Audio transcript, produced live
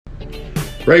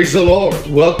Praise the Lord.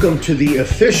 Welcome to the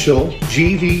official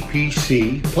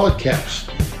GVPC podcast.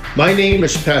 My name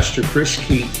is Pastor Chris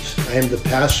Keys. I am the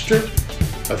pastor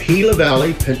of Gila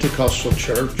Valley Pentecostal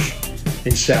Church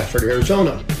in Safford,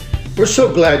 Arizona. We're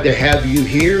so glad to have you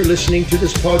here listening to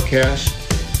this podcast.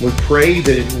 We pray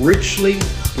that it richly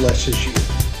blesses you,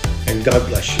 and God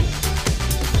bless you.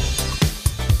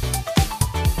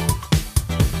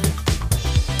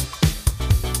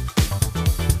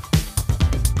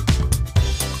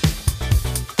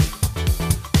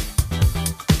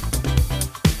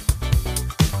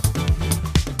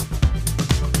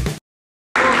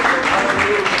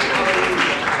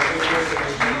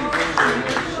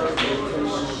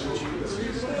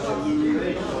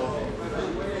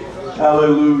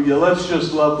 Hallelujah. Let's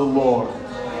just love the Lord.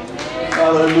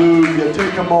 Hallelujah.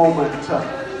 Take a moment to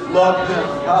love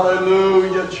Him.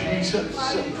 Hallelujah,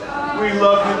 Jesus. We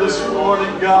love you this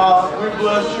morning, God. We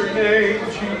bless your name,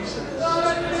 Jesus.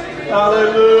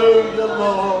 Hallelujah,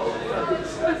 Lord.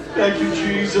 Thank you,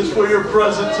 Jesus, for your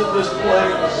presence in this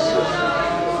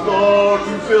place. Lord,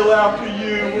 we feel after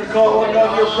you. We're calling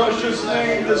on your precious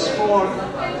name this morning.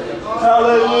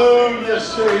 Hallelujah,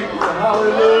 Savior.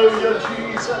 Hallelujah,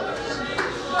 Jesus.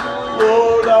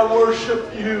 Lord, I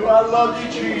worship you. I love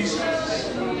you, Jesus.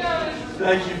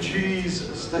 Thank you,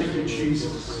 Jesus. Thank you,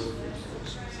 Jesus.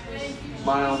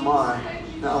 My, oh my.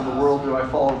 How in the world do I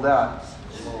follow that?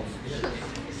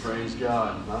 Praise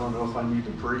God. I don't know if I need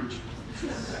to preach.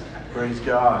 Praise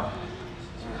God.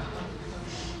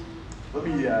 Let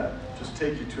me just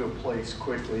take you to a place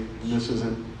quickly. And this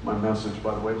isn't my message,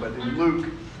 by the way, but in Luke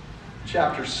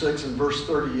chapter 6 and verse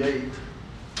 38,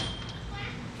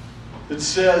 it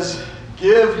says,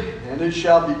 "Give, and it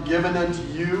shall be given unto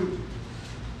you.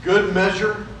 Good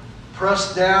measure,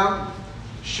 pressed down,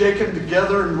 shaken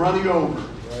together, and running over.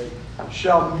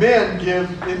 Shall men give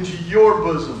into your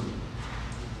bosom.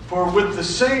 For with the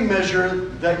same measure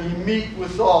that ye meet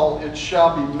withal, it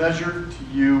shall be measured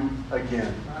to you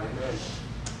again."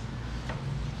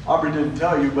 Aubrey didn't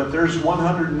tell you, but there's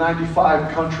 195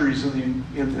 countries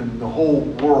in the whole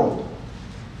world.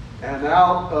 And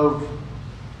out of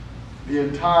the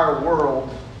entire world,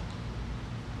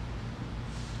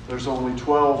 there's only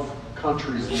 12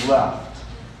 countries left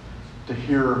to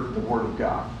hear the Word of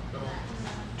God.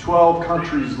 12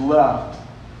 countries left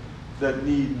that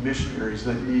need missionaries,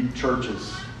 that need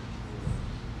churches.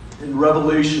 In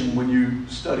Revelation, when you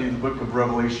study the book of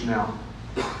Revelation now,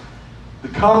 the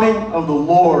coming of the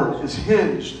Lord is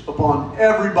hinged upon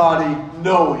everybody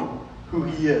knowing who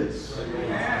He is.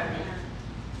 Amen.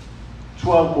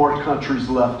 12 more countries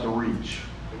left to reach.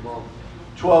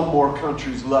 12 more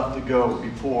countries left to go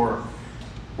before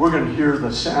we're going to hear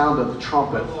the sound of the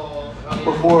trumpet.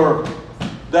 Before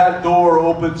that door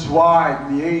opens wide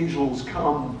and the angels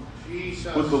come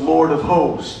with the Lord of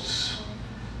hosts.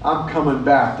 I'm coming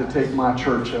back to take my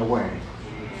church away.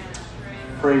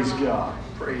 Praise God.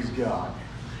 Praise God.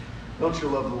 Don't you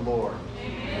love the Lord?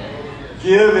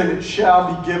 Give and it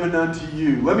shall be given unto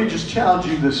you. Let me just challenge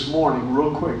you this morning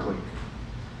real quickly.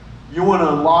 You want to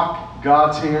unlock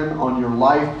God's hand on your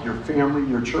life, your family,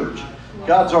 your church?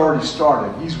 God's already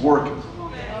started. He's working.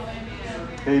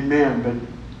 Amen. But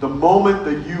the moment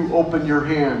that you open your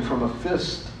hand from a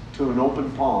fist to an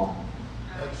open palm,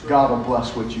 God will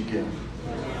bless what you give.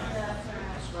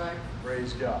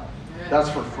 Praise God. That's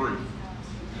for free.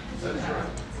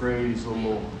 Praise the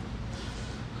Lord.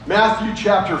 Matthew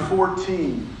chapter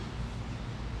 14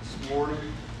 this morning.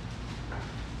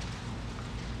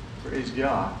 Praise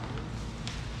God.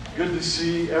 Good to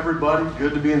see everybody.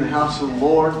 Good to be in the house of the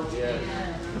Lord.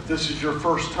 If this is your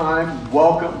first time,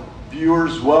 welcome.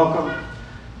 Viewers, welcome.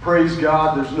 Praise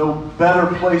God. There's no better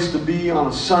place to be on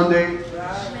a Sunday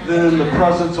than in the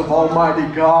presence of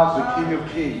Almighty God, the King of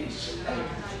Kings.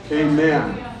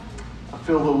 Amen. I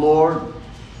feel the Lord.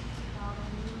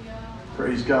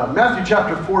 Praise God. Matthew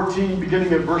chapter 14,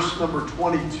 beginning at verse number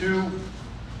 22.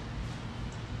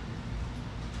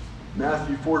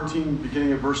 Matthew 14,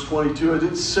 beginning at verse 22. And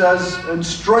it says, "And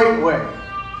straightway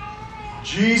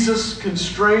Jesus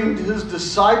constrained His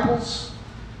disciples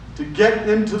to get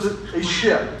into a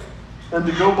ship and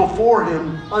to go before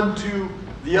Him unto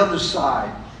the other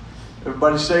side."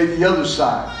 Everybody say the other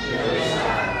side. The other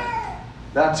side.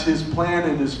 That's His plan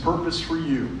and His purpose for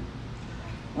you.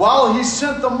 "While He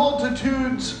sent the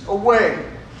multitudes away.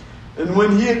 And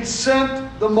when He had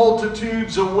sent the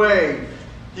multitudes away,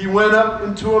 He went up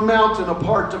into a mountain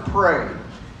apart to pray.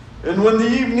 And when the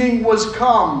evening was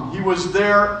come, He was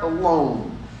there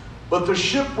alone. But the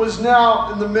ship was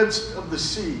now in the midst of the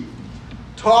sea,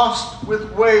 tossed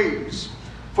with waves,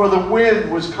 for the wind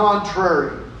was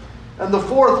contrary. And the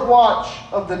fourth watch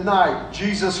of the night,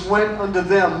 Jesus went unto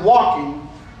them walking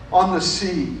on the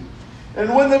sea.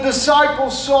 And when the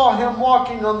disciples saw him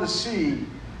walking on the sea,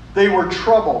 they were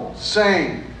troubled,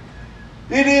 saying,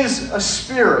 It is a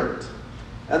spirit.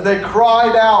 And they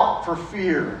cried out for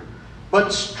fear.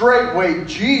 But straightway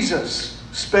Jesus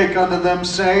spake unto them,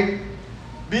 saying,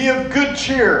 Be of good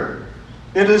cheer,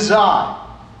 it is I,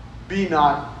 be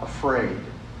not afraid.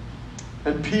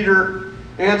 And Peter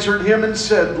answered him and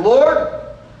said, Lord,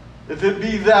 if it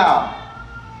be thou,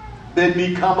 bid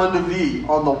me come unto thee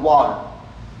on the water.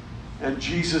 And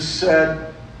Jesus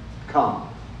said, Come.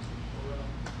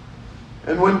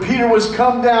 And when Peter was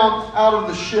come down out of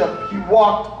the ship, he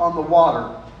walked on the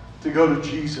water to go to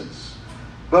Jesus.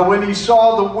 But when he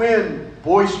saw the wind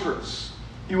boisterous,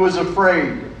 he was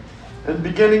afraid, and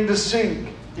beginning to sink,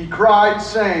 he cried,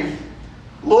 saying,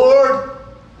 Lord,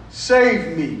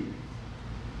 save me.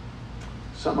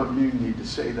 Some of you need to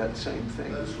say that same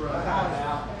thing. That's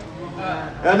right.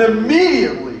 And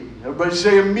immediately, everybody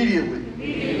say immediately.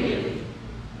 Immediately.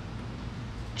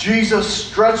 Jesus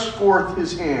stretched forth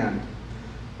his hand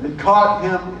and caught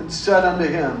him and said unto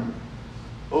him,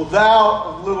 O thou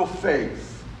of little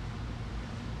faith,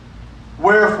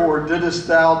 wherefore didst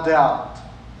thou doubt?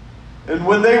 And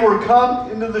when they were come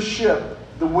into the ship,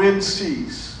 the wind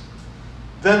ceased.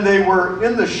 Then they were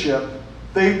in the ship,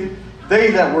 they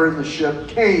that were in the ship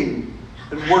came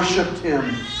and worshipped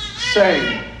him,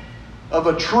 saying, Of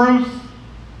a truth,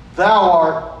 thou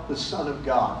art the Son of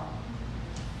God.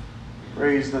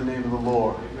 Praise the name of the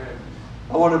Lord. Amen.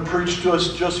 I want to preach to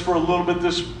us just for a little bit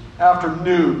this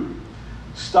afternoon.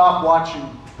 Stop watching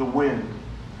the wind.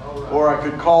 Right. Or I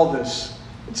could call this,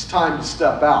 it's time to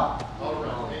step out.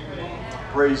 Right.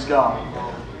 Praise God.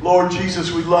 Lord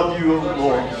Jesus, we love you, oh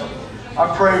Lord.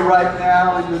 I pray right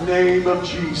now in the name of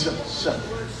Jesus,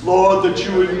 Lord, that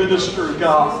you would minister,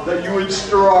 God, that you would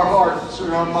stir our hearts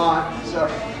and our minds.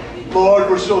 Lord,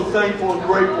 we're so thankful and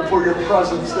grateful for your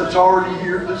presence that's already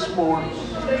here this morning.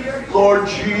 Lord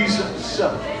Jesus,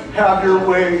 have your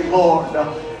way, Lord.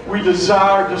 We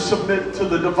desire to submit to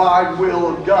the divine will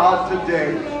of God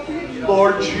today.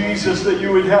 Lord Jesus, that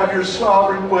you would have your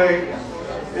sovereign way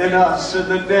in us in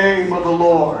the name of the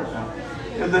Lord.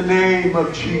 In the name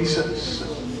of Jesus.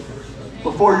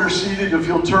 Before you're seated, if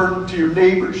you'll turn to your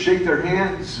neighbors, shake their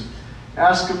hands,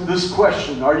 ask them this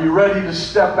question. Are you ready to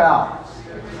step out?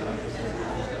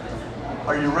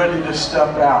 Are you ready to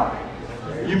step out?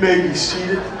 You may be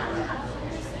seated.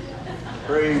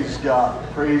 Praise God.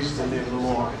 Praise the name of the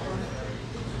Lord.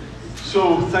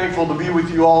 So thankful to be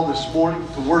with you all this morning,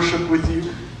 to worship with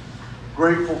you.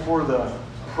 Grateful for the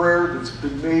prayer that's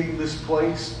been made in this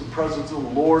place, the presence of the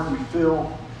Lord we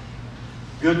feel.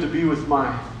 Good to be with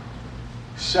my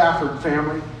Safford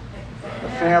family, the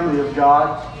family of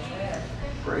God.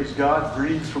 Praise God.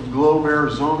 Greetings from Globe,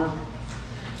 Arizona.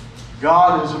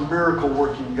 God is a miracle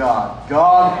working God.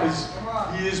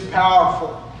 He is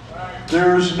powerful.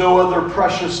 There is no other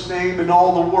precious name in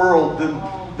all the world than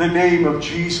the name of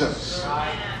Jesus.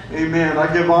 Amen.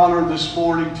 I give honor this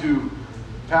morning to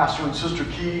Pastor and Sister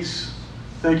Keys.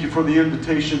 Thank you for the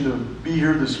invitation to be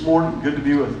here this morning. Good to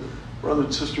be with Brother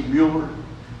and Sister Mueller,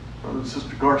 Brother and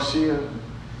Sister Garcia,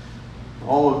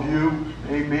 all of you.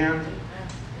 Amen.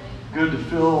 Good to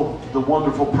feel the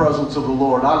wonderful presence of the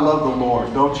Lord. I love the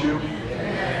Lord, don't you?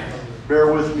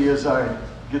 Bear with me as I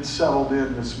get settled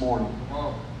in this morning.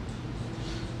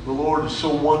 The Lord is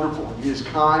so wonderful. He is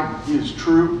kind. He is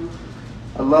true.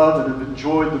 I love and have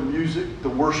enjoyed the music, the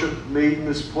worship made in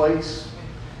this place.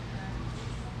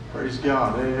 Praise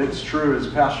God. It's true, as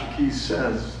Pastor Keith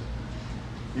says.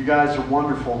 You guys are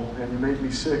wonderful, and you make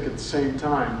me sick at the same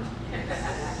time.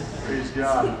 Praise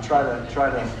God. Try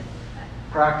to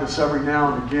practice every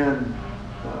now and again.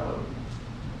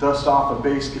 Dust off a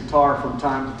bass guitar from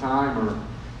time to time,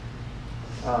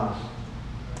 or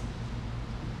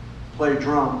play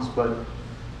drums. But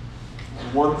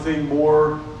one thing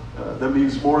more that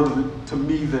means more to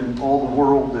me than all the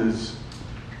world is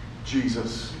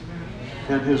Jesus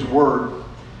and His Word.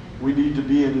 We need to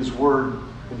be in His Word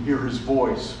and hear His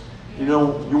voice. You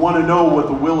know, you want to know what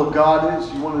the will of God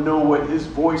is? You want to know what His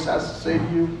voice has to say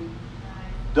to you?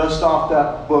 Dust off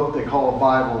that book they call a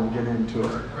Bible and get into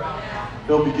it.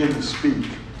 He'll begin to speak.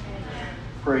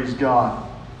 Praise God.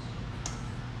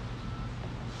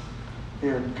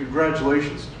 And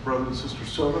congratulations to Brother and Sister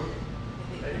Soda.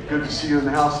 Good to see you in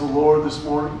the house of the Lord this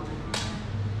morning.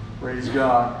 Praise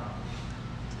God.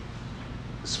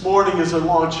 This morning as I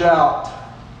launch out,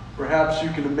 perhaps you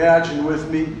can imagine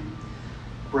with me,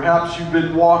 perhaps you've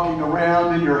been walking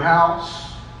around in your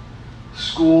house,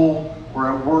 school, or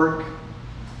at work,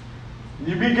 and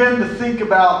you begin to think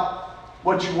about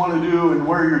what you want to do and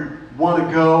where you want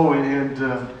to go.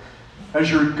 And as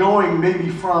you're going maybe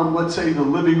from, let's say, the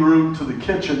living room to the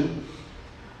kitchen,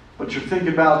 but you're thinking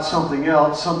about something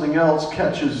else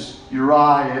catches your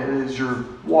eye as you're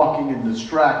walking and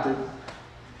distracted.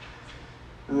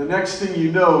 And the next thing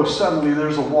you know, suddenly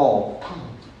there's a wall.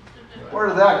 Where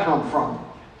did that come from?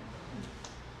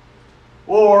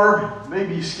 Or,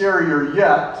 maybe scarier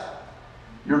yet,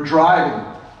 you're driving.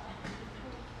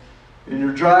 And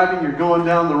you're driving, you're going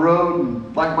down the road,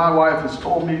 and like my wife has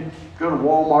told me, go to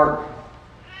Walmart.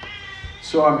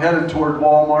 So I'm headed toward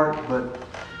Walmart, but,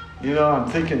 I'm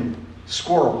thinking,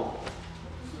 squirrel.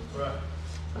 Right.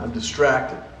 I'm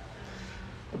distracted.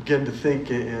 I begin to think,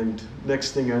 and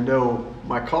next thing I know,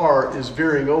 my car is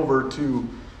veering over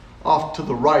off to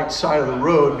the right side of the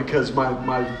road because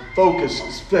my focus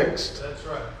is fixed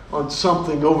on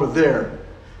something over there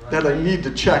that I need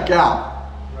to check out.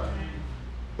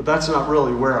 But that's not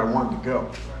really where I want to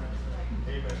go.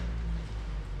 Amen.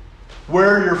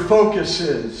 Where your focus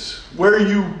is, where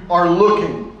you are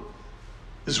looking,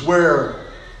 is where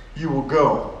you will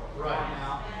go.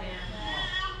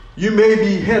 You may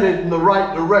be headed in the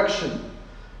right direction,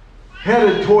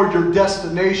 headed toward your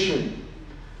destination,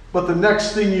 but the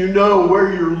next thing you know,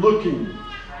 where you're looking,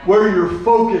 where your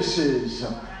focus is,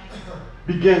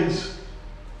 begins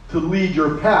to lead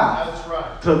your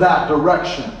path to that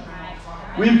direction.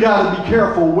 We've got to be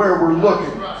careful where we're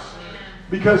looking,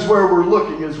 because where we're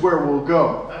looking is where we'll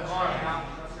go.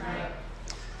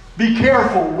 Be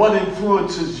careful what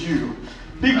influences you.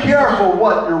 Be careful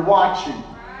what you're watching.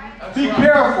 Be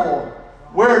careful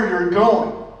where you're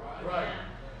going.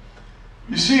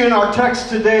 You see, in our text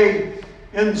today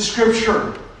in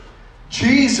Scripture,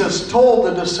 Jesus told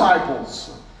the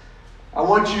disciples, I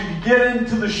want you to get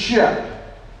into the ship.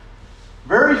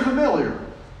 Very familiar.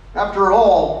 After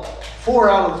all, 4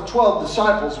 out of the 12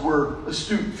 disciples were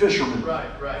astute fishermen.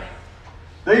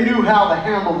 They knew how to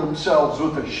handle themselves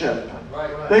with a ship.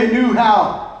 They knew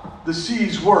how the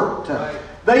seas worked.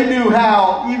 They knew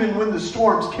how, even when the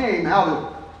storms came, how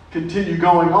to continue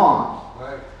going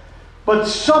on. But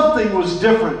something was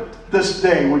different this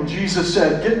day when Jesus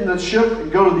said, get in the ship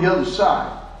and go to the other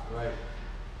side.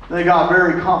 They got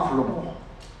very comfortable.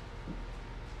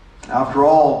 After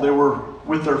all, they were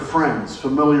with their friends,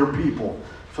 familiar people,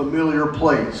 familiar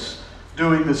place,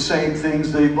 doing the same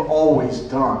things they've always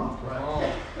done.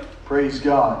 Praise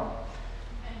God.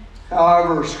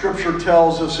 However, Scripture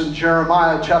tells us in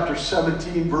Jeremiah chapter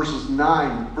 17, verse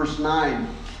 9,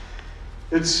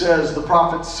 it says, the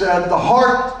prophet said, the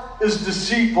heart is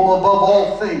deceitful above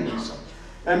all things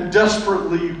and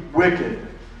desperately wicked.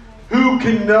 Who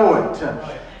can know it?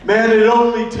 Man, it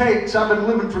only takes, I've been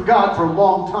living for God for a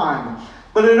long time,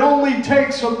 but it only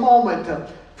takes a moment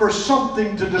for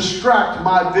something to distract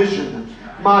my vision,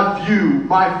 my view,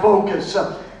 my focus.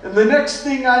 And the next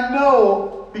thing I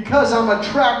know, because I'm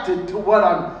attracted to what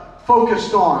I'm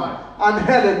focused on, I'm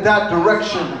headed that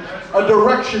direction, a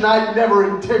direction I never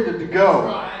intended to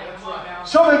go.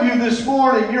 Some of you this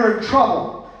morning, you're in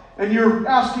trouble, and you're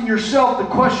asking yourself the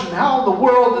question, how in the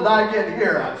world did I get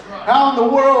here? How in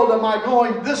the world am I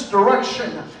going this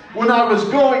direction when I was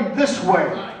going this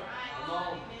way?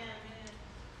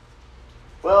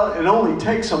 Well, it only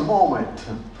takes a moment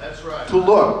to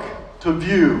look, to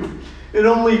view. It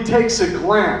only takes a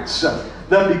glance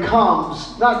that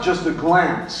becomes not just a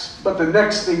glance, but the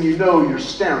next thing you know, you're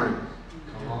staring.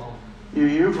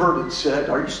 You've heard it said,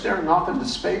 are you staring off into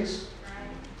space?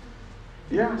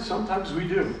 Yeah, sometimes we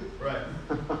do.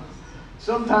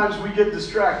 Sometimes we get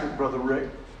distracted, Brother Rick.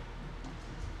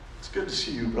 It's good to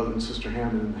see you, Brother and Sister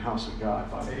Hammond, in the house of God,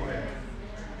 by the way.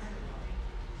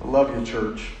 I love you,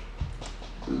 church.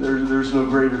 There's no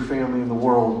greater family in the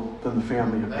world than the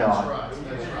family of God.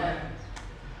 That's right.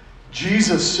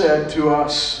 Jesus said to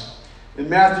us in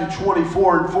Matthew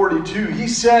 24 and 42, He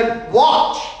said,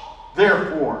 watch,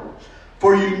 therefore,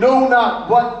 for you know not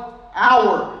what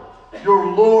hour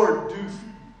your Lord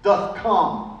doth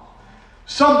come.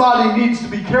 Somebody needs to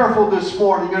be careful this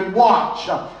morning and watch.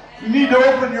 You need to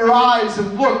open your eyes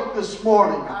and look this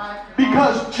morning,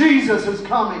 because Jesus is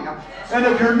coming. And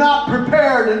if you're not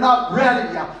prepared and not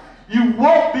ready, you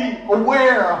won't be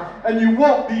aware and you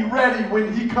won't be ready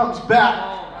when He comes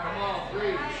back.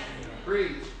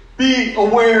 Preach. Be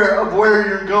aware of where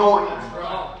you're going.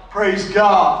 Praise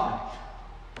God.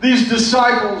 These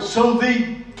disciples, so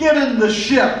they get in the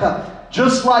ship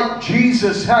just like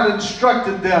Jesus had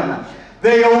instructed them.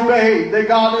 They obeyed. They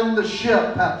got in the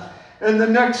ship. And the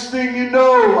next thing you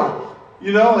know,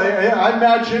 I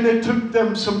imagine it took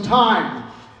them some time.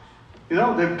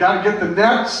 they've got to get the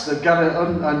nets. They've got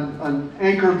to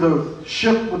anchor the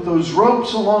ship with those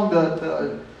ropes along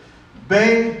the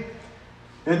bay.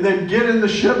 And then get in the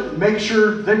ship and make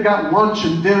sure they've got lunch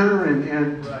and dinner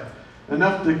and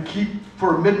enough to keep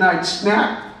for a midnight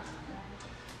snack.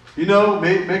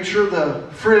 Make sure the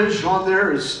fridge on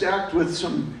there is stacked with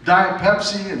some Diet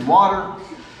Pepsi and water.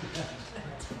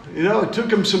 It took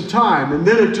them some time. And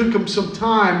then it took them some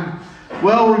time.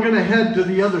 Well, we're going to head to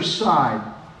the other side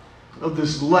of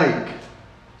this lake.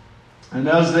 And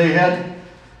as they head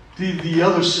to the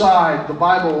other side, the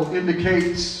Bible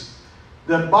indicates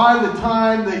that by the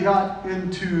time they got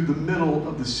into the middle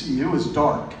of the sea, it was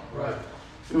dark. Right.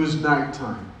 It was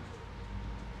nighttime.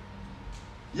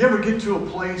 You ever get to a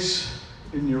place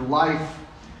in your life,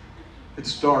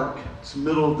 it's dark, it's the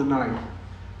middle of the night.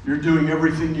 You're doing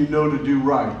everything you know to do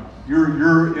right.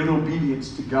 You're in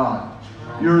obedience to God.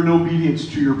 You're in obedience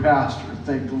to your pastor.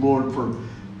 Thank the Lord for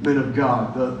men of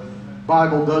God. The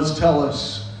Bible does tell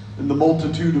us, in the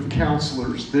multitude of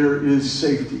counselors, there is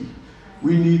safety.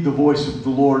 We need the voice of the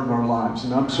Lord in our lives.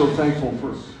 And I'm so thankful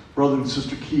for Brother and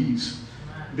Sister Keys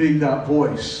being that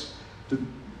voice to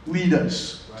lead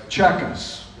us, to check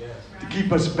us, to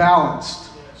keep us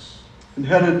balanced and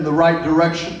headed in the right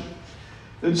direction.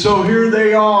 And so here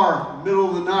they are, middle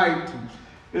of the night.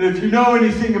 And if you know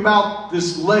anything about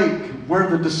this lake where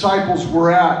the disciples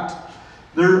were at,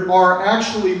 there are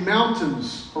actually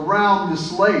mountains around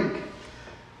this lake.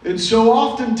 And so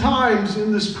oftentimes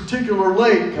in this particular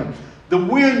lake, the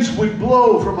winds would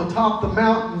blow from atop the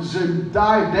mountains and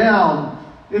dive down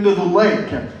into the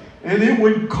lake. And it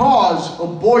would cause a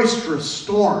boisterous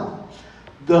storm.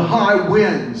 The high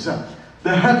winds,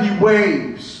 the heavy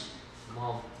waves.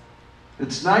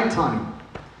 It's nighttime.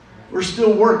 We're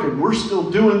still working. We're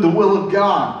still doing the will of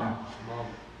God.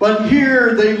 But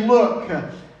here they look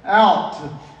out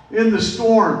in the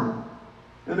storm.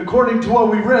 And according to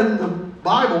what we read in the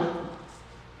Bible,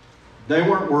 they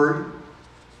weren't worried.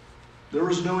 There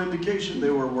was no indication they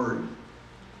were worried.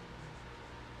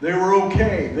 They were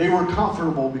okay. They were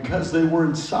comfortable because they were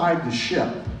inside the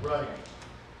ship. Right.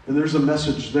 And there's a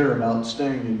message there about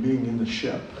staying and being in the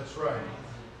ship. That's right.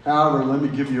 However, let me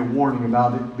give you a warning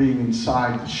about it being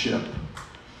inside the ship.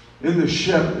 In the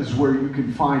ship is where you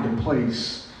can find a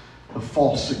place of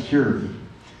false security.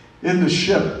 In the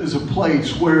ship is a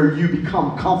place where you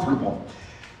become comfortable.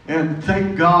 And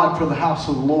thank God for the house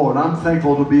of the Lord. I'm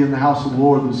thankful to be in the house of the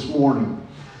Lord this morning.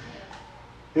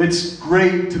 It's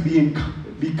great to be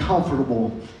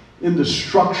comfortable in the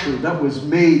structure that was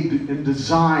made and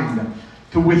designed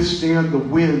to withstand the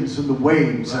winds and the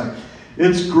waves.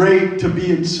 It's great to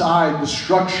be inside the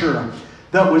structure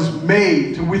that was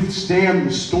made to withstand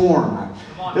the storm.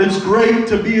 It's great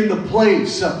to be in the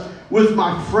place with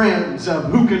my friends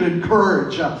who can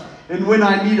encourage. And when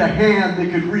I need a hand,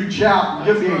 they could reach out and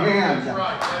give me a hand.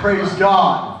 Praise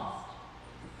God.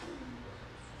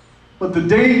 But the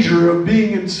danger of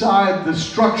being inside the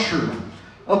structure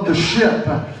of the ship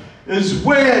is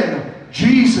when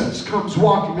Jesus comes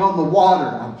walking on the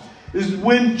water. Is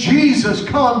when Jesus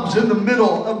comes in the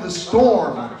middle of the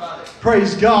storm.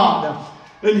 Praise God.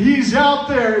 And He's out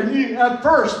there. And at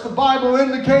first, the Bible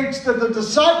indicates that the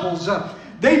disciples,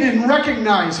 they didn't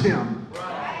recognize Him.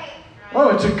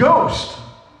 Oh, it's a ghost.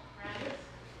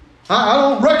 I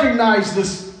don't recognize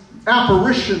this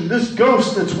apparition, this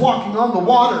ghost that's walking on the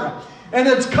water. And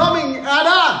it's coming at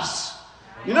us.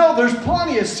 There's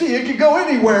plenty of sea. It could go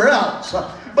anywhere else.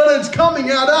 But it's coming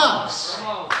at us.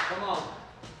 Come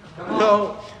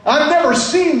on. I've never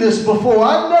seen this before.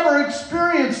 I've never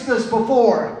experienced this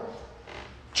before.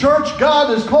 Church,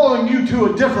 God is calling you to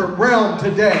a different realm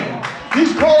today.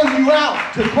 He's calling you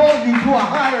out to call you to a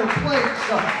higher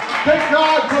place. Thank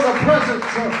God for the presence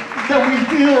that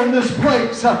we feel in this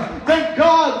place. Thank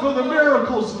God for the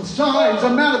miracles and signs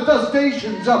and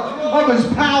manifestations of His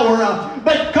power.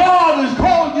 But God is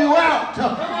calling you out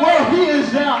where He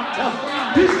is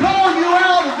at. He's calling you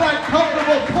out of that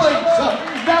comfortable place,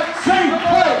 that safe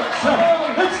place.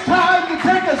 It's time to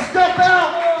take a step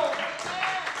out.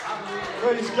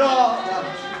 Praise God.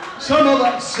 Some of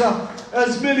us,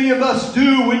 as many of us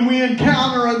do when we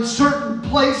encounter uncertain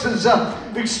places,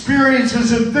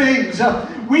 experiences and things,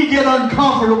 we get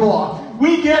uncomfortable.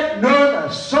 We get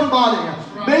nervous.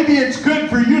 Maybe it's good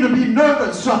for you to be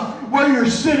nervous where you're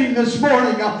sitting this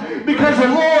morning because the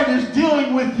Lord is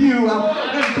dealing with you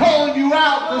and calling you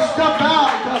out to step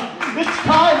out. It's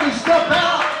time to step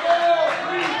out.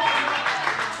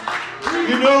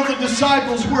 The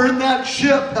disciples were in that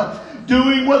ship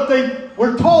doing what they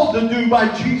were told to do by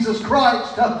Jesus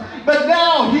Christ. But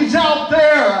now He's out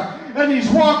there and He's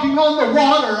walking on the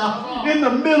water in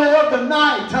the middle of the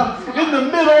night, in the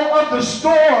middle of the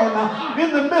storm,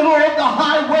 in the middle of the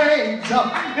high waves,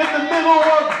 in the middle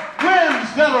of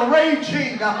winds that are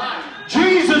raging.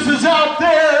 Jesus is out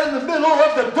there in the middle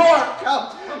of the dark,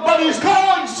 but He's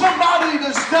calling somebody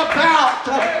to step out.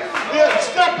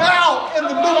 Step out in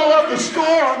the middle of the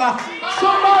storm.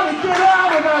 Somebody get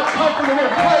out of that comfortable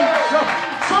place.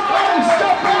 Somebody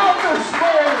step out this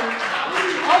morning.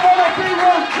 I want to be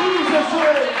where Jesus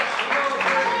is.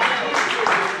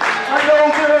 I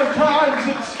know there are times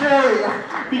it's scary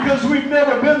because we've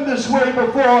never been this way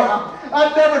before.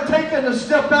 I've never taken a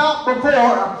step out before.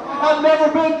 I've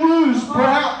never been used,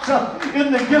 perhaps,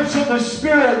 in the gifts of the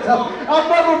Spirit. I've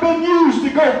never been used to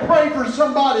go pray for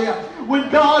somebody when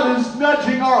God is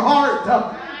nudging our heart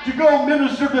to go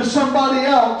minister to somebody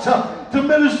else, to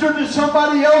minister to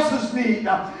somebody else's need.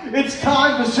 It's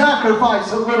time to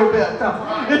sacrifice a little bit.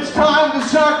 It's time to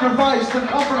sacrifice the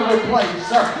comfortable place,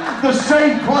 the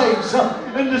safe place,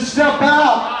 and to step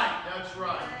out. That's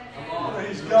right.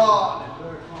 Praise God.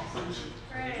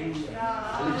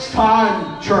 It's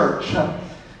time, church.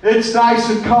 It's nice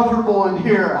and comfortable in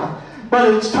here,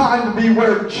 but it's time to be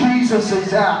where Jesus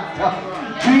is at.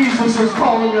 Jesus is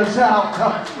calling us out.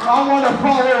 I want to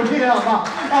follow Him.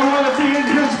 I want to be in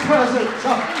His presence.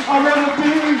 I want to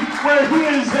be where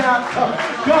He is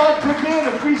at. God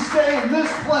forbid if we stay in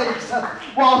this place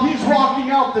while He's walking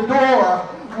out the door,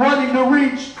 wanting to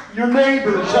reach your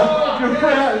neighbors, your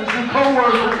friends, your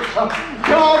co-workers.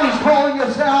 God is calling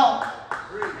us out.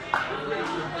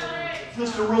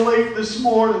 Just to relate this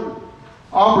morning,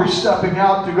 Aubrey's stepping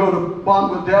out to go to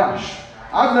Bangladesh.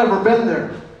 I've never been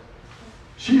there.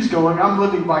 She's going, I'm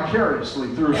living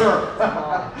vicariously through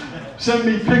her. Send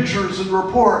me pictures and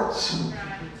reports.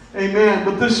 Amen.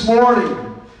 But this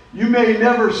morning, you may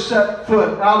never set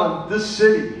foot out of this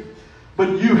city, but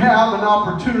you have an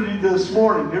opportunity this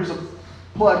morning. Here's a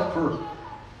plug for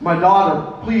my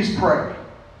daughter. Please pray.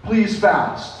 Please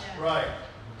fast. Right.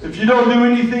 If you don't do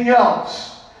anything else,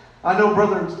 I know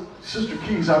Brother and Sister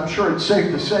Keys, I'm sure it's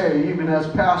safe to say, even as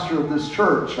pastor of this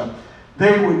church,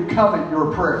 they would covet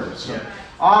your prayers. Yes.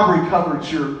 Aubrey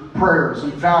covers your prayers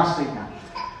and fasting.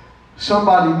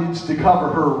 Somebody needs to cover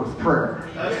her with prayer.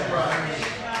 That's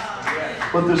right.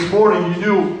 But this morning,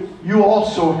 you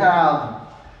also have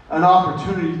an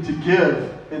opportunity to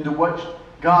give into what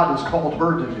God has called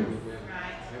her to do.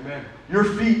 Amen. Your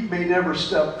feet may never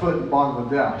step foot in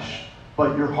Bangladesh,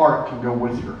 but your heart can go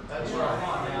with her. That's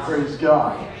right. Praise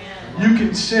God. You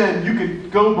can sin. You can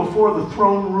go before the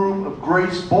throne room of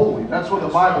grace boldly. That's what the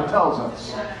Bible tells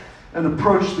us. And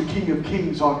approach the King of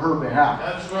Kings on her behalf.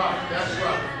 That's right. That's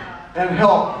right. And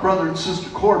help Brother and Sister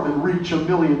Corbin reach 1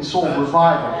 million soul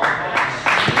revival.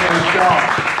 Praise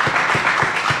God.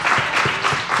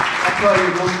 I'll tell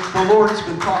you, the Lord's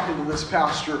been talking to this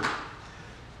pastor.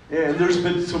 And there's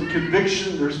been some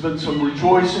conviction. There's been some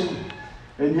rejoicing.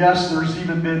 And yes, there's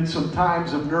even been some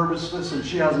times of nervousness, and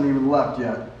she hasn't even left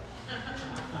yet.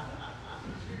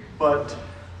 But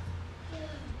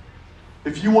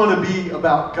if you want to be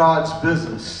about God's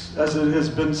business, as it has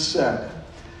been said,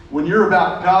 when you're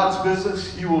about God's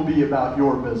business, He will be about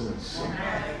your business.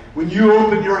 When you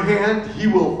open your hand, He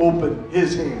will open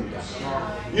His hand.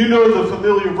 You know the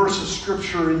familiar verse of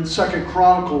Scripture in 2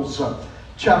 Chronicles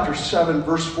chapter 7,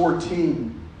 verse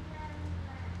 14.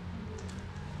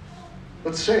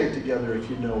 Let's say it together if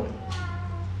you know it.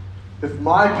 If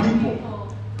my people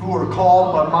who are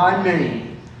called by my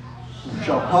name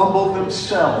shall humble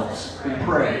themselves and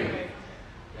pray.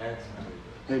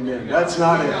 Amen. That's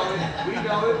not it. We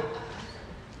know it.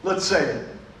 Let's say it.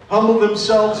 Humble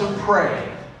themselves and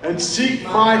pray and seek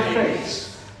my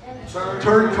face.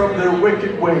 Turn from their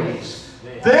wicked ways.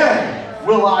 Then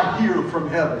will I hear from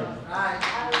heaven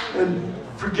and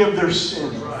forgive their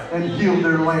sin and heal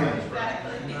their land.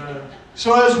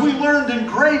 So as we learned in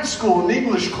grade school in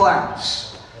English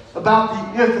class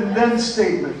about the if and then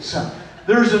statements,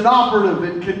 there's an operative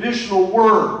and conditional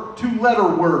word,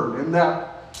 2-letter word in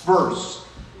that verse.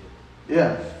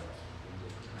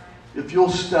 If you'll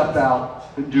step out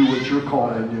and do what you're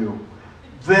called to do,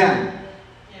 then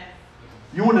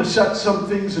you want to set some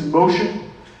things in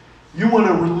motion. You want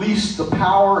to release the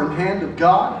power and hand of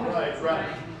God.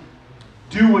 Right.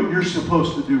 Do what you're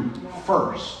supposed to do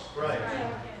first. Right.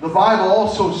 The Bible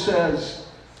also says,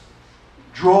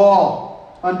 draw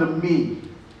unto me,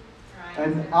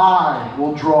 and I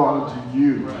will draw unto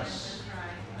you.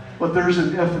 But there's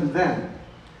an if and then.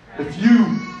 If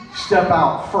you step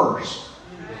out first,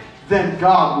 then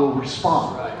God will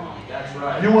respond. That's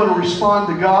right. You want to respond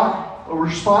to God? A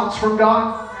response from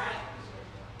God?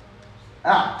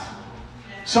 Act.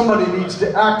 Somebody needs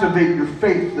to activate your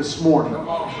faith this morning.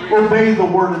 Obey the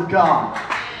Word of God.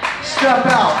 Step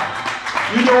out.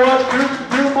 You know what?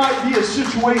 There might be a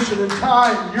situation in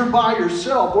time you're by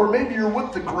yourself, or maybe you're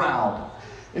with the crowd,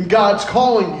 and God's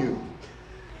calling you.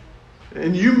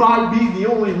 And you might be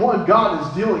the only one God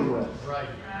is dealing with. Right.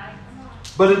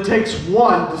 But it takes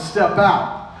one to step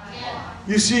out.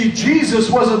 You see, Jesus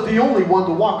wasn't the only one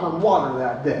to walk on water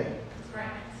that day.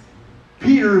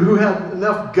 Peter, who had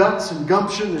enough guts and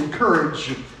gumption and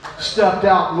courage, stepped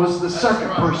out and was the second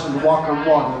person to walk on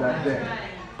water that day.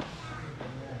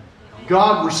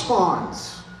 God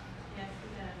responds.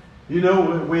 You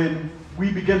know, when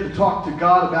we begin to talk to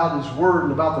God about His Word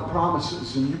and about the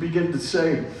promises, and you begin to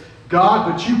say,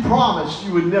 God, but you promised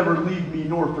you would never leave me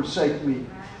nor forsake me.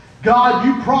 God,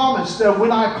 you promised that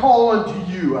when I call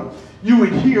unto you, you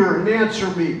would hear and answer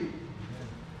me.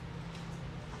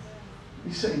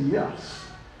 He's saying yes.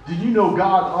 Did you know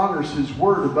God honors His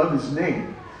Word above His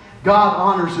name? God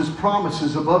honors His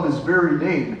promises above His very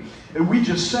name. And we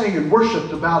just sang and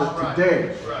worshiped about it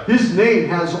today. His name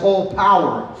has all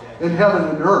power in heaven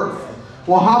and earth.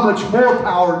 Well, how much more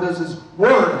power does His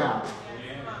Word have?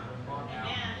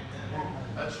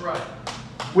 That's right.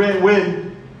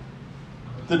 When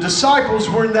the disciples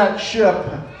were in that ship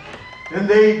and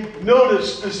they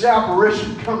noticed this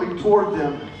apparition coming toward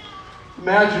them,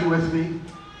 imagine with me,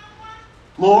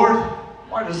 Lord,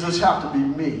 why does this have to be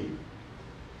me?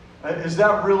 Is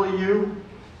that really you?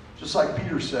 Just like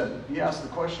Peter said, he asked the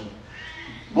question,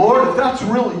 Lord, if that's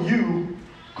really you,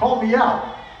 call me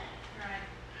out.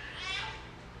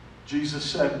 Jesus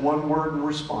said one word in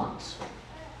response.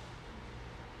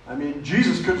 I mean,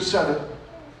 Jesus could have said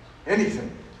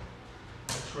anything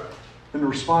in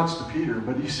response to Peter,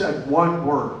 but he said one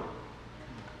word.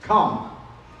 Come.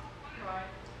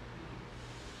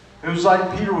 It was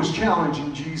like Peter was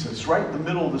challenging Jesus right in the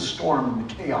middle of the storm and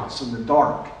the chaos and the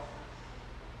dark.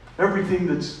 Everything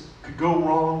that could go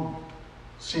wrong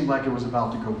seemed like it was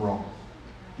about to go wrong.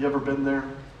 You ever been there?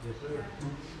 Yes, sir.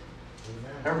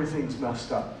 Everything's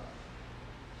messed up.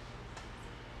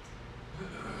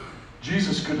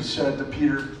 Jesus could have said to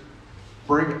Peter,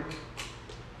 bring it.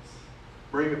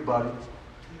 Bring it, buddy.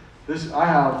 I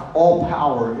have all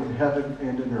power in heaven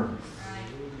and in earth.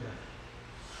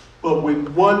 But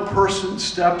when one person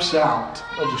steps out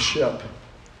of the ship,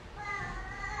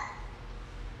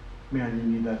 man, you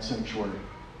need that sanctuary.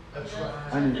 That's right.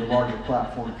 I need a larger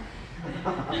platform.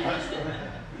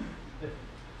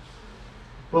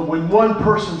 But when one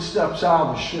person steps out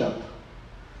of the ship,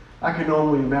 I can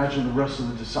only imagine the rest of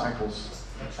the disciples.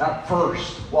 At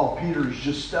first, while Peter is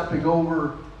just stepping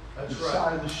over the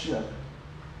side of the ship,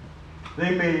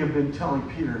 they may have been telling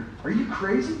Peter, are you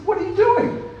crazy? What are you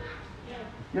doing?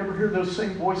 You ever hear those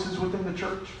same voices within the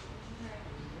church?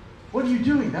 What are you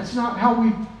doing? That's not how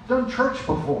we've done church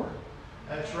before.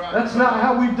 That's right. That's not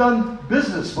how we've done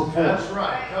business before. That's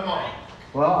right. Come on.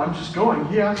 Well, I'm just going.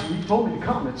 He asked me, he told me to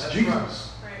come. It's That's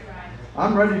Jesus.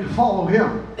 I'm ready to follow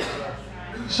Him.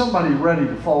 Somebody ready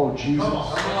to follow Jesus.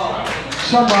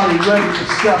 Somebody ready to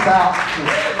step out.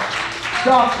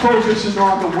 Stop focusing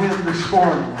on the wind this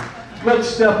morning. Let's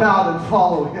step out and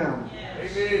follow Him.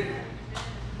 Amen.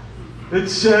 It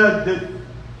said that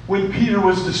when Peter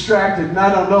was distracted, and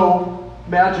I don't know,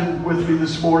 imagine with me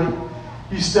this morning,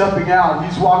 he's stepping out,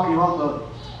 he's walking on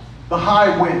the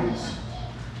high winds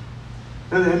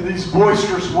and these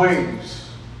boisterous waves.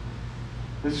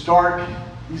 It's dark,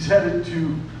 he's headed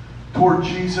toward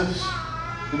Jesus,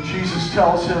 and Jesus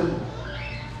tells him,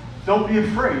 don't be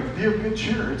afraid, be of good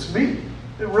cheer, it's me.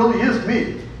 It really is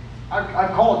me. I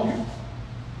called you.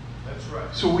 That's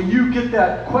right. So when you get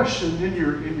that question in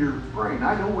your brain,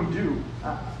 I know we do.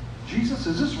 Jesus,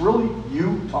 is this really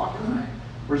you talking to me?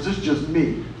 Or is this just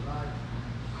me?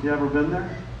 You ever been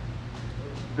there?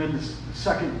 Been to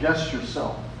second guess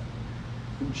yourself.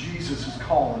 And Jesus is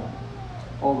calling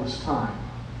all this time.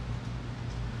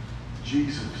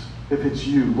 Jesus, if it's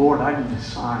you, Lord, I need a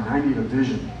sign. I need a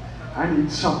vision. I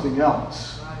need something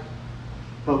else.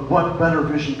 But what better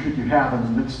vision could you have in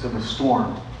the midst of a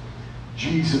storm?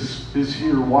 Jesus is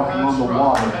here walking on the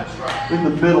water in the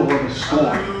middle of a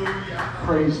storm.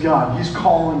 Praise God. He's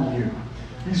calling you.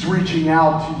 He's reaching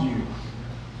out to you.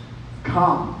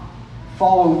 Come.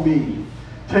 Follow me.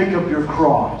 Take up your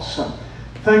cross.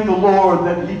 Thank the Lord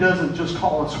that He doesn't just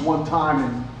call us one time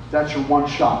and that's your one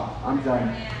shot. I'm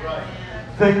done.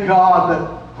 Thank God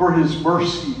that for His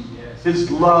mercy, His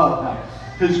love,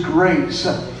 His grace,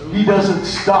 He doesn't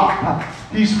stop.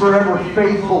 He's forever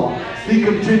faithful. He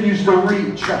continues to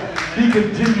reach. He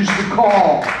continues to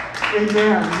call.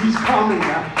 Amen. He's coming.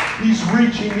 He's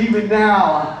reaching even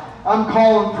now. I'm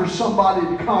calling for somebody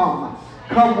to come.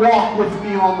 Come walk with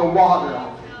me on the water.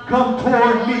 Come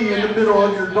toward me in the middle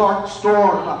of your dark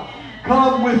storm.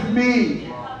 Come with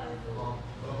me.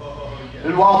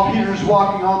 And while Peter's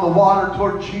walking on the water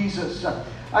toward Jesus,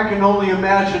 I can only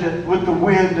imagine it with the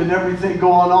wind and everything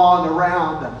going on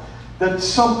around, that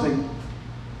something,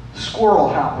 squirrel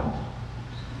happened.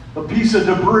 A piece of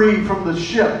debris from the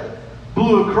ship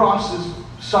blew across his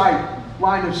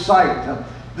line of sight,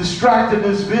 distracted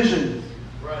his vision.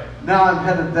 Right. Now I'm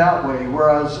headed that way,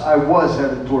 whereas I was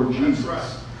headed toward Jesus.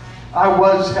 That's right. I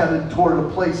was headed toward a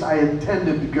place I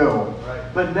intended to go.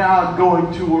 Right. But now I'm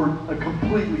going toward a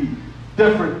completely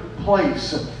different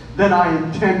place than I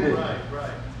intended. Right,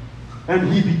 right.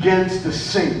 And he begins to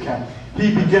sink.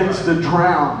 He begins to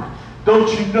drown. Don't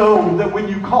you know that when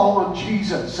you call on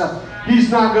Jesus, He's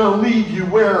not going to leave you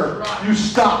where you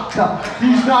stopped.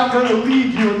 He's not going to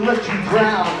leave you and let you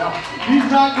drown. He's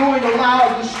not going to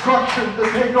allow destruction to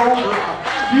take over.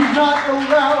 He's not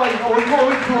allowing or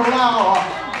going to allow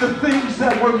the things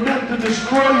that were meant to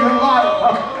destroy your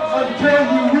life until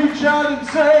you reach out and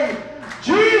say,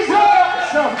 Jesus,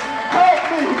 help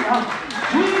me.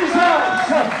 Jesus,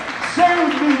 save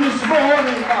me this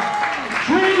morning.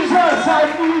 Jesus, I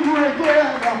need you again.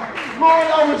 Lord,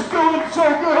 I was doing so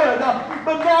good,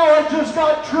 but now I just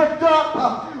got tripped up.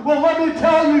 Well, let me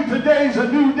tell you, today's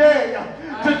a new day.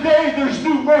 Today there's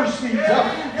new mercies.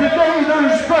 Today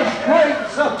there's fresh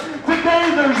grace.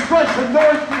 Today there's fresh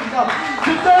anointing.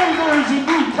 Today there's a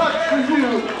new touch for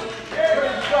you.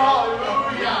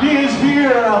 He is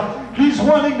here. He's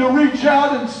wanting to reach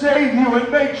out and save you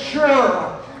and make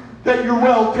sure that you're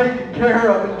well taken care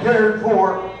of and cared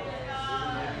for.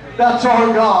 That's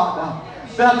our God.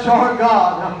 That's our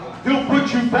God. He'll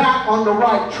put you back on the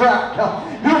right track.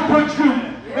 He'll put you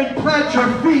and plant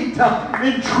your feet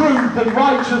in truth and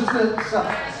righteousness.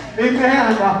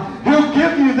 Amen. He'll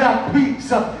give you that peace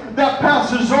that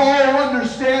passes all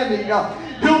understanding.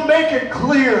 He'll make it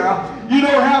clear. You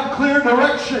don't have clear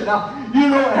direction. You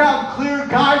don't have clear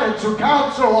guidance or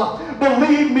counsel.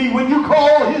 Believe me, when you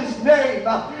call His name,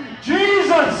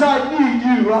 Jesus, I need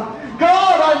you.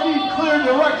 God, I need clear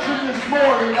direction this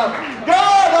morning.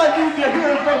 God, I need to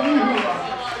hear from you.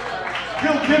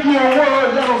 He'll give you a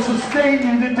word that will sustain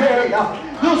you today.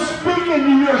 He'll speak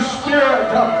into your spirit.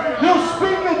 He'll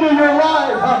speak into your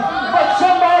life. But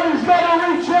somebody's got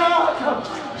to reach out.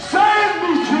 Save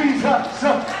me, Jesus.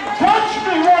 Touch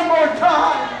me one more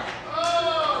time.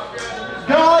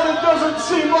 God, it doesn't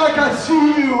seem like I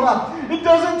see you. It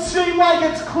doesn't seem like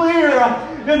it's clear.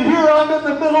 And here I'm in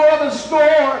the middle of a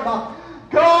storm.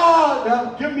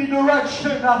 God, give me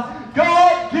direction.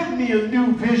 God, give me a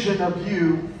new vision of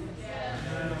you.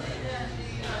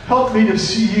 Help me to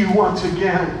see you once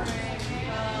again.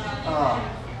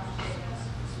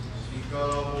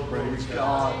 Praise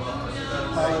God.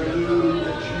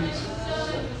 Hallelujah, Jesus.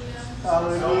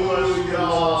 Hallelujah,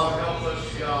 Lord. Help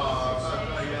us, God.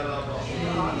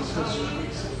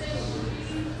 Jesus.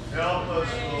 Help us,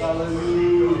 Lord.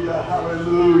 Hallelujah,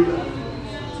 hallelujah.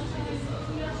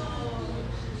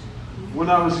 When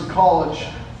I was in college,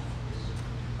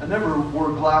 I never wore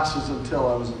glasses until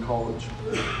I was in college.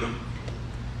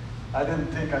 I didn't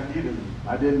think I needed them.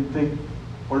 I didn't think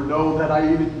or know that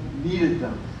I even needed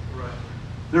them. Right.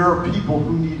 There are people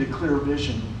who need a clear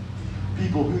vision.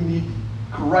 People who need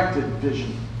corrected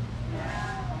vision.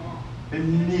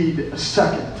 And you need a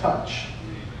second touch.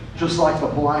 Just like the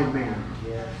blind man.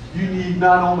 You need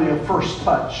not only a first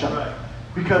touch. Right.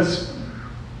 Because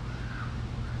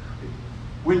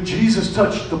when Jesus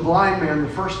touched the blind man the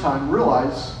first time,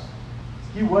 realize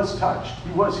he was touched.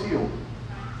 He was healed.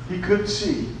 He could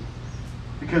see.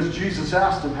 Because Jesus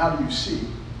asked him, how do you see?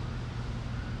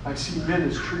 I see men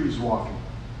as trees walking.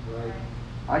 Right.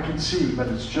 I can see, but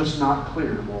it's just not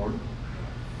clear, Lord.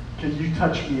 Can you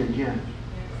touch me again?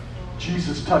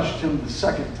 Jesus touched him the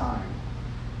second time,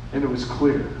 and it was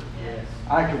clear. Yes.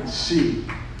 I can see.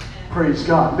 Praise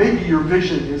God. Maybe your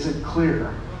vision isn't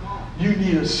clear. You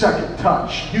need a second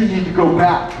touch. You need to go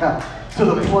back to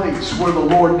the place where the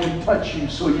Lord can touch you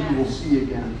so you will see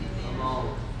again.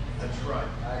 That's right.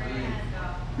 I agree.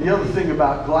 The other thing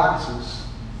about glasses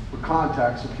or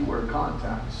contacts, if you wear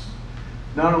contacts,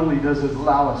 not only does it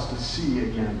allow us to see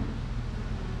again,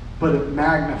 but it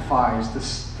magnifies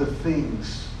the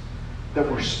things that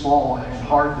were small and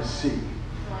hard to see.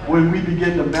 When we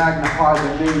begin to magnify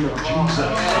the name of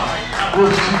Jesus,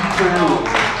 we'll see clearly.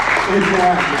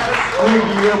 Amen. We'll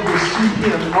be able to see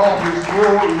Him in all His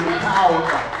glory and power.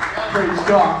 Praise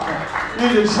God.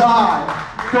 It is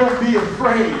I. Don't be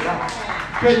afraid.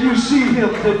 Can you see Him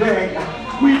today?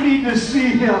 We need to see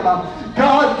Him.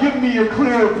 God, give me a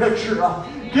clear picture.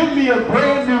 Give me a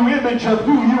brand new image of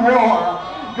who you are.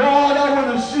 God, I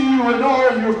want to see you in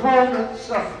all your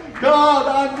fullness. God,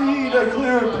 I need a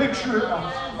clear picture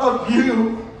of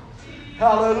you.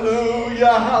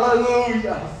 Hallelujah,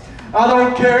 hallelujah. I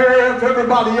don't care if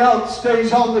everybody else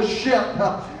stays on the ship,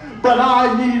 but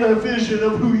I need a vision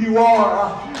of who you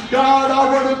are. God, I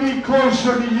want to be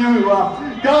closer to you.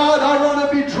 God, I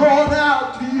want to be drawn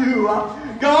out to you.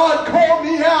 God, call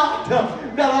me out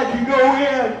that I can go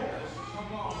in.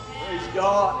 Praise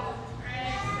God.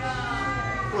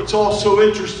 What's also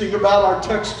interesting about our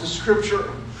text of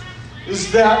Scripture is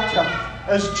that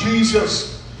as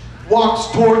Jesus walks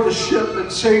toward the ship and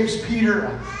saves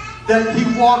Peter, that he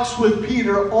walks with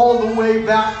Peter all the way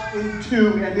back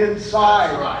into and inside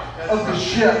of the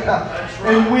ship.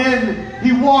 And when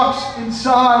he walks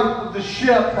inside of the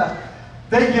ship,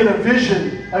 they get a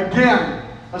vision again,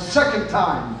 a second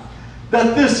time,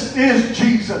 that this is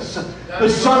Jesus, the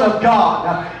Son of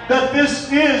God, that this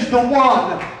is the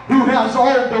one who has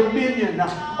all dominion,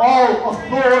 all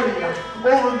authority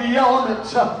over the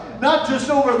elements, not just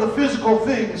over the physical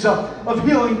things of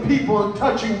healing people and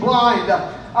touching blind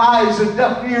eyes and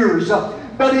deaf ears,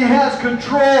 but he has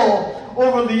control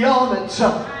over the elements,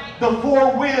 the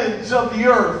four winds of the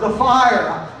earth, the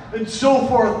fire, and so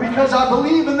forth. Because I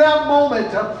believe in that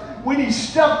moment when he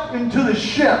stepped into the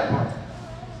ship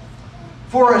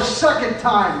for a second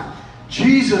time,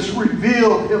 Jesus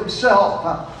revealed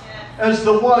himself as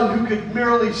the one who could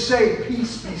merely say,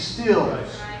 "Peace, be still,"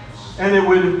 and it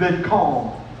would have been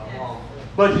calm.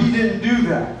 But he didn't do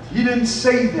that. He didn't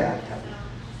say that.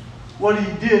 What he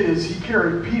did is he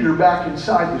carried Peter back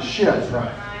inside the ship.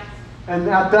 And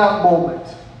at that moment,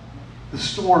 the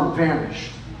storm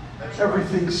vanished.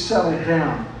 Everything settled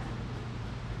down.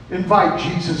 Invite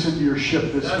Jesus into your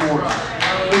ship this morning.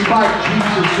 Invite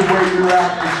Jesus to where you're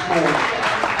at this morning.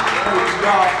 Praise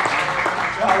God.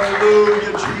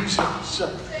 Hallelujah, Jesus.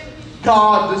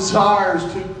 God desires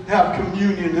to have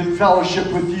communion and fellowship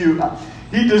with you.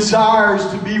 He desires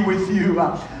to be with you.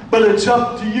 But it's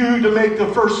up to you to make the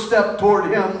first step toward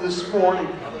Him this morning.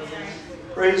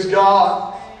 Praise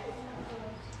God.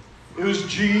 It was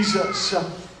Jesus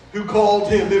who called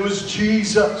him. It was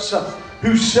Jesus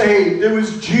who saved. It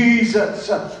was Jesus,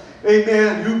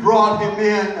 amen, who brought him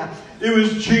in. It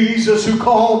was Jesus who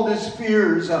calmed his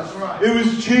fears. That's right. It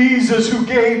was Jesus who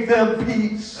gave them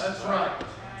peace. That's right.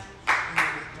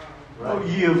 Oh,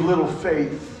 ye of little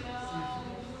faith.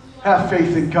 Have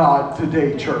faith in God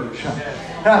today, church.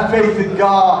 Have faith in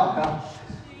God,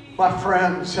 my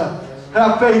friends.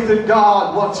 Have faith in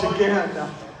God once again.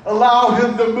 Allow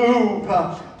Him to move.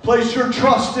 Place your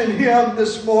trust in Him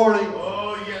this morning.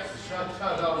 Oh, yes.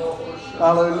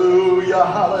 Hallelujah,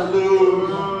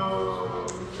 hallelujah.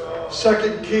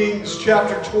 2 Kings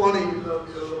chapter 20.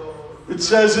 It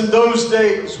says, "In those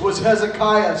days was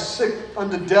Hezekiah sick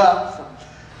unto death.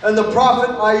 And the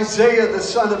prophet Isaiah the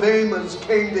son of Amos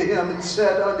came to him and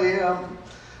said unto him,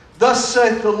 Thus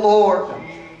saith the Lord,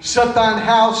 set thine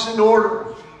house in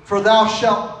order, for thou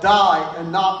shalt die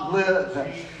and not live.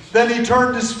 Then he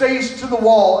turned his face to the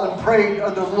wall and prayed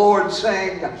unto the Lord,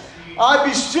 saying, I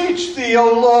beseech thee,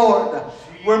 O Lord,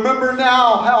 remember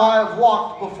now how I have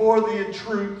walked before thee in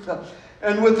truth,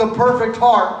 and with a perfect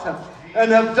heart,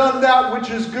 and have done that which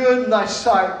is good in thy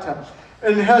sight.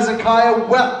 And Hezekiah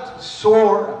wept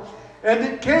sore. And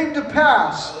it came to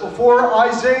pass, before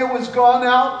Isaiah was gone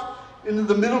out into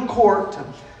the middle court,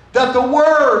 that the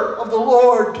word of the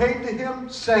Lord came to him,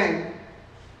 saying,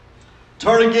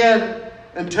 Turn again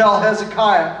and tell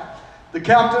Hezekiah, the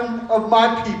captain of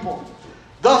my people,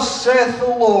 Thus saith the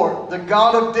Lord, the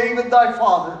God of David thy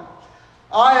father,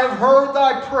 I have heard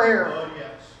thy prayer. Oh,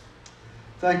 yes.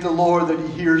 Thank the Lord that He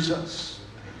hears us.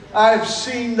 I have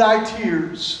seen thy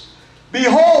tears.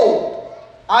 Behold,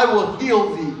 I will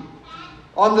heal thee.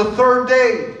 On the third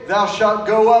day thou shalt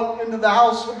go up into the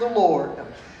house of the Lord,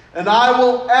 and I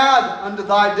will add unto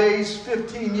thy days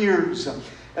 15 years,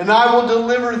 and I will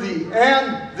deliver thee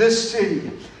and this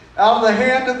city out of the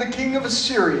hand of the king of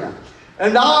Assyria.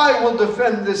 And I will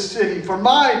defend this city for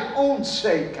my own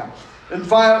sake, and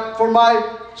for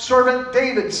my servant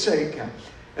David's sake.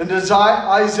 And as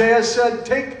Isaiah said,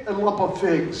 Take a lump of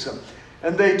figs.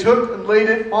 And they took and laid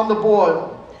it on the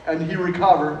boil, and he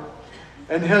recovered.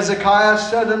 And Hezekiah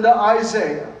said unto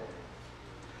Isaiah,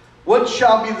 What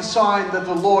shall be the sign that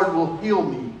the Lord will heal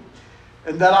me,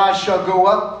 and that I shall go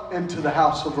up into the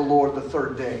house of the Lord the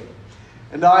third day?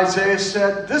 And Isaiah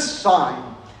said, This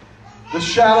sign, the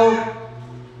shadow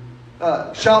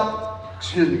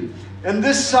and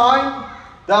this sign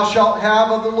thou shalt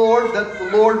have of the Lord, that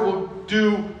the Lord will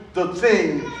do the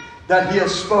thing that He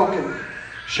has spoken.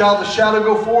 Shall the shadow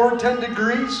go forward 10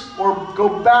 degrees, or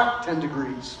go back 10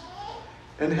 degrees?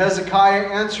 And Hezekiah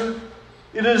answered,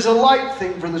 It is a light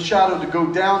thing for the shadow to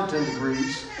go down 10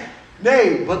 degrees.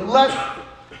 Nay, but let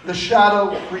the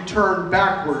shadow return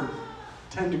backward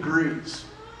 10 degrees.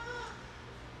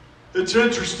 It's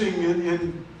interesting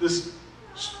in this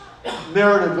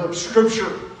narrative of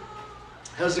Scripture.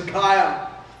 Hezekiah,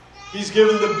 he's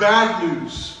given the bad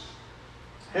news.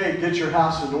 Hey, get your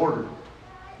house in order.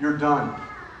 You're done.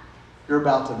 You're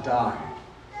about to die.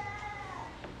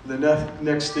 And the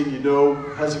next thing you know,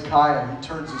 Hezekiah, he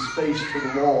turns his face to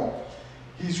the wall.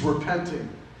 He's repenting.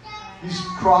 He's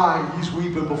crying. He's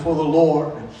weeping before the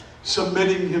Lord,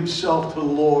 submitting himself to the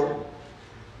Lord.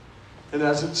 And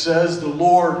as it says, the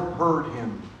Lord heard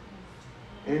him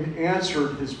and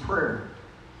answered his prayer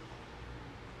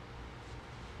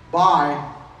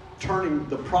by turning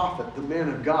the prophet, the man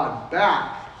of God,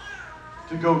 back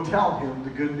to go tell him the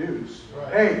good news.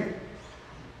 Right. Hey,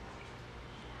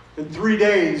 in 3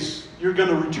 days, you're going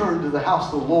to return to the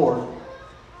house of the Lord,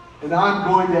 and I'm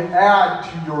going to add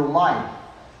to your life.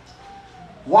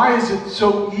 Why is it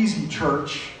so easy,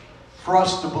 church, for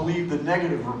us to believe the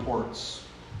negative reports?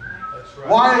 That's right.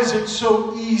 Why is it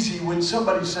so easy when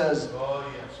somebody says, oh,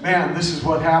 yes, man, this is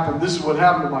what happened. This is what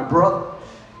happened to my brother.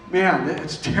 Man,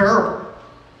 it's terrible.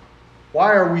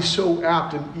 Why are we so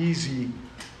apt and easy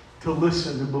to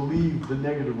listen and believe the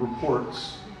negative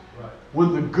reports? Right.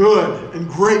 When the good and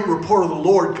great report of the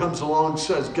Lord comes along and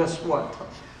says, guess what?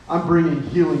 I'm bringing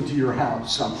healing to your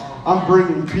house. I'm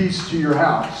bringing peace to your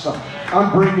house.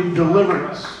 I'm bringing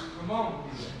deliverance. Come on.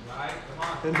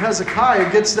 And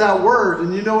Hezekiah gets that word,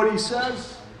 and you know what he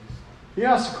says? He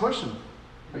asks a question.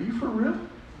 Are you for real?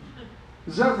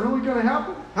 Is that really going to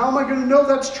happen? How am I going to know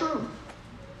that's true?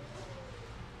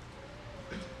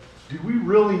 Do we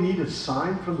really need a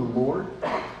sign from the Lord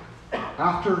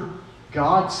after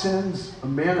God sends a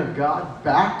man of God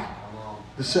back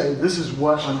to say, this is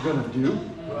what I'm going to do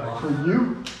for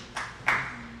you?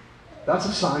 That's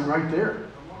a sign right there.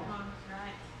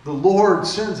 The Lord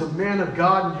sends a man of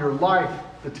God in your life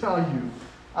to tell you,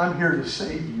 I'm here to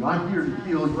save you. I'm here to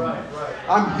heal you.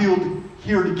 I'm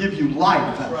here to give you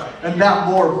life, and that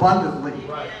more abundantly.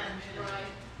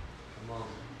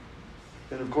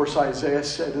 And of course, Isaiah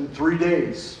said in 3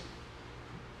 days.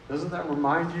 Doesn't that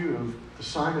remind you of the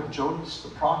sign of Jonas the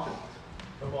prophet?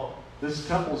 Come on. This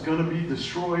temple is going to be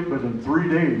destroyed, but in 3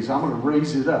 days, I'm going to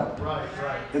raise it up. Right.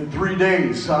 In 3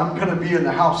 days, I'm going to be in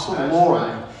the house of the Lord.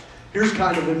 Right. Here's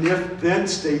kind of an if-then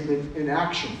statement in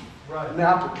action, an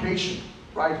application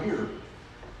right here.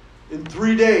 In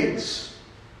 3 days,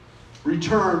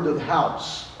 return to the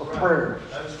house of prayer.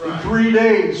 In 3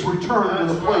 days, return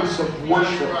to the place of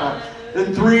worship.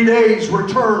 In 3 days,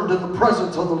 return to the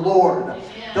presence of the Lord.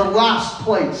 The last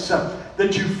place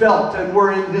that you felt and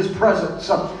were in His presence.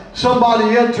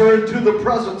 Somebody enter into the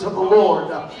presence of the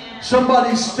Lord.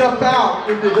 Somebody step out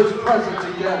into His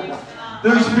presence again.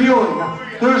 There's healing.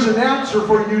 There's an answer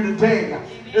for you today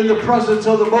in the presence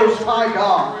of the Most High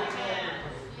God.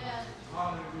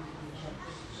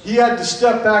 He had to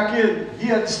step back in. He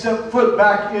had to step foot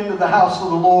back into the house of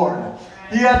the Lord.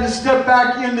 He had to step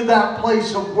back into that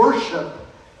place of worship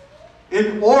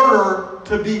in order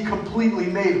to be completely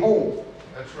made whole.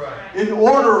 That's right. In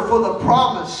order for the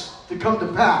promise to come to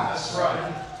pass. That's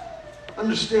right.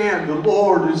 Understand, the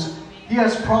Lord He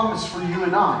has promise for you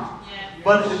and I.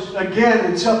 But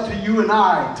again, it's up to you and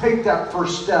I. Take that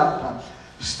first step.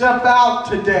 Step out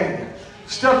today.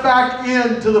 Step back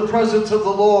into the presence of the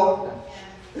Lord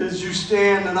as you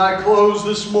stand and I close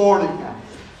this morning.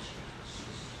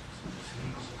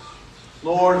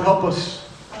 Lord, help us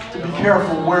to be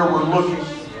careful where we're looking.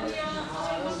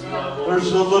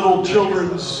 There's a little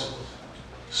children's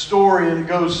story and it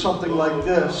goes something like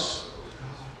this.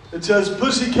 It says,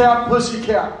 "Pussycat,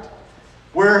 pussycat,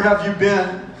 where have you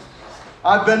been?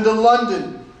 I've been to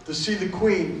London to see the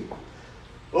Queen.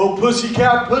 Oh,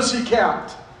 pussycat,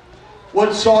 pussycat,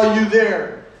 what saw you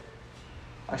there?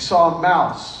 I saw a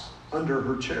mouse under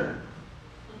her chair."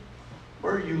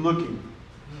 Where are you looking?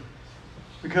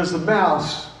 Because the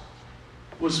mouse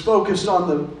was focused on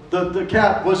the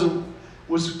cat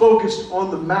was focused on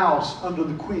the mouse under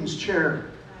the Queen's chair.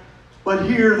 But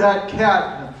here that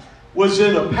cat was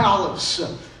in a palace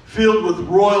filled with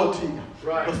royalty,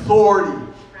 authority,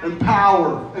 and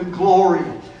power and glory.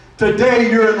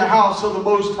 Today you're in the house of the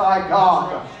Most High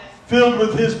God, filled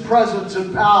with His presence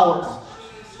and power.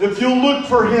 If you'll look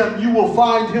for Him, you will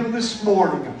find Him this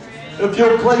morning. If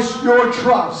you'll place your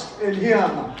trust in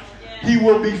Him, He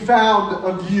will be found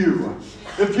of you.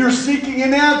 If you're seeking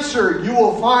an answer, you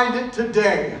will find it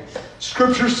today.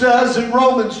 Scripture says in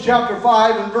Romans chapter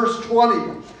 5 and verse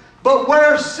 20, "But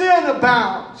where sin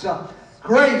abounds,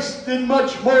 grace did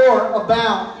much more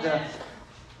abound.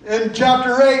 In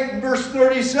chapter 8 and verse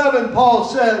 37, Paul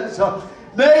says,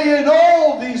 nay, in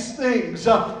all these things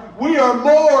we are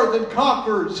more than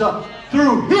conquerors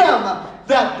through Him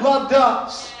that loved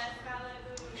us.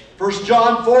 1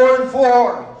 John 4 and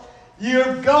 4, ye are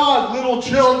of God, little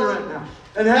children,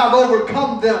 and have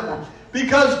overcome them,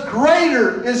 because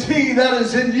greater is He that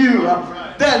is in you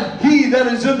than he that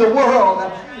is in the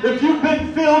world. If you've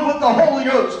been filled with the Holy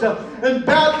Ghost and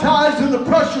baptized in the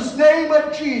precious name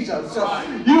of Jesus,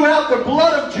 you have the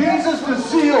blood of Jesus to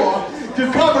seal,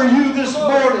 to cover you this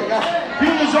morning. He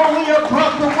is only a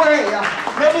breath away.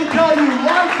 Let me tell you,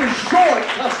 life is short,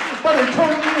 but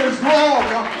eternity is long.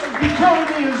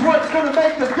 Eternity is what's going to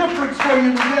make the difference for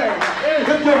you today.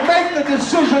 If you make the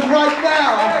decision right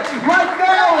now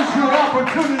is your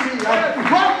opportunity.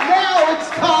 Right now it's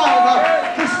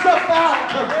time to step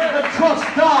out and trust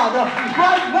God.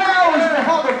 Right now is to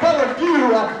have a better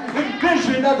view and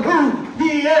vision of who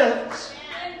He is.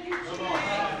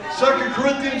 2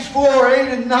 Corinthians 4, 8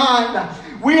 and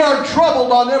 9. We are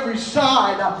troubled on every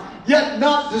side, yet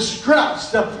not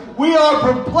distressed. We are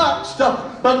perplexed,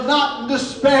 but not in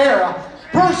despair.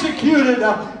 Persecuted,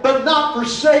 but not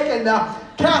forsaken.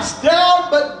 Cast down,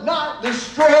 but not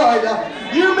destroyed.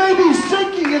 You may be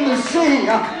sinking in the sea,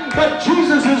 but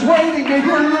Jesus is waiting to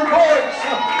hear your voice.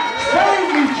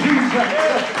 Save me, Jesus.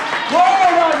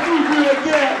 Lord, I need you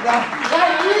again.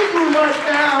 I need you right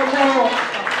now, Lord.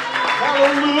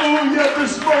 Hallelujah.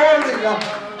 This morning,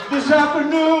 this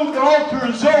afternoon, the altar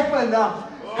is open.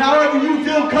 However you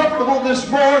feel comfortable this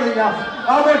morning,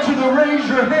 I want you to raise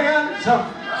your hands,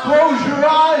 close your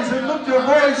eyes, and lift your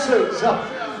voices.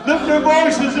 Lift your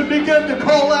voices and begin to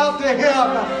call out to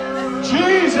Him.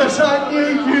 Jesus, I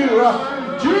need you.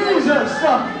 Jesus,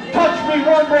 touch me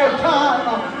one more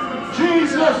time.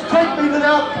 Jesus, take me to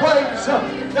that place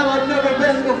that I've never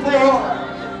been before.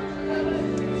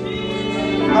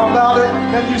 How about it?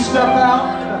 Can you step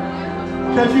out?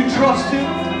 Can you trust Him?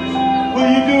 Will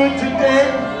you do it today?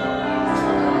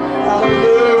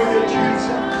 Hallelujah,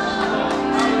 Jesus.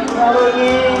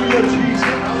 Hallelujah, Jesus.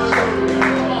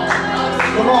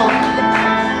 Come on.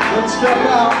 Let's step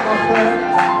out, my friend.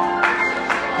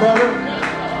 Brother,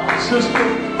 sister.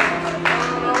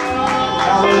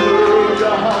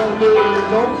 Hallelujah, hallelujah.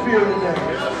 Don't fear today.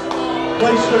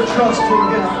 Place your trust in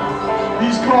Him.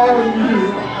 He's calling you.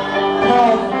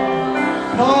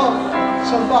 Come,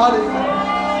 somebody,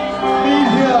 meet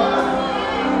Him.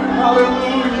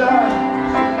 Hallelujah.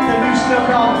 Can you step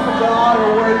out from the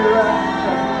aisle where you're at?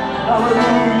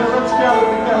 Hallelujah. Let's gather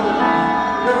together.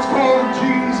 Let's call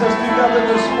Jesus together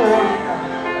this morning.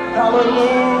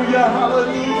 Hallelujah.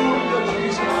 Hallelujah,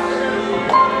 Jesus.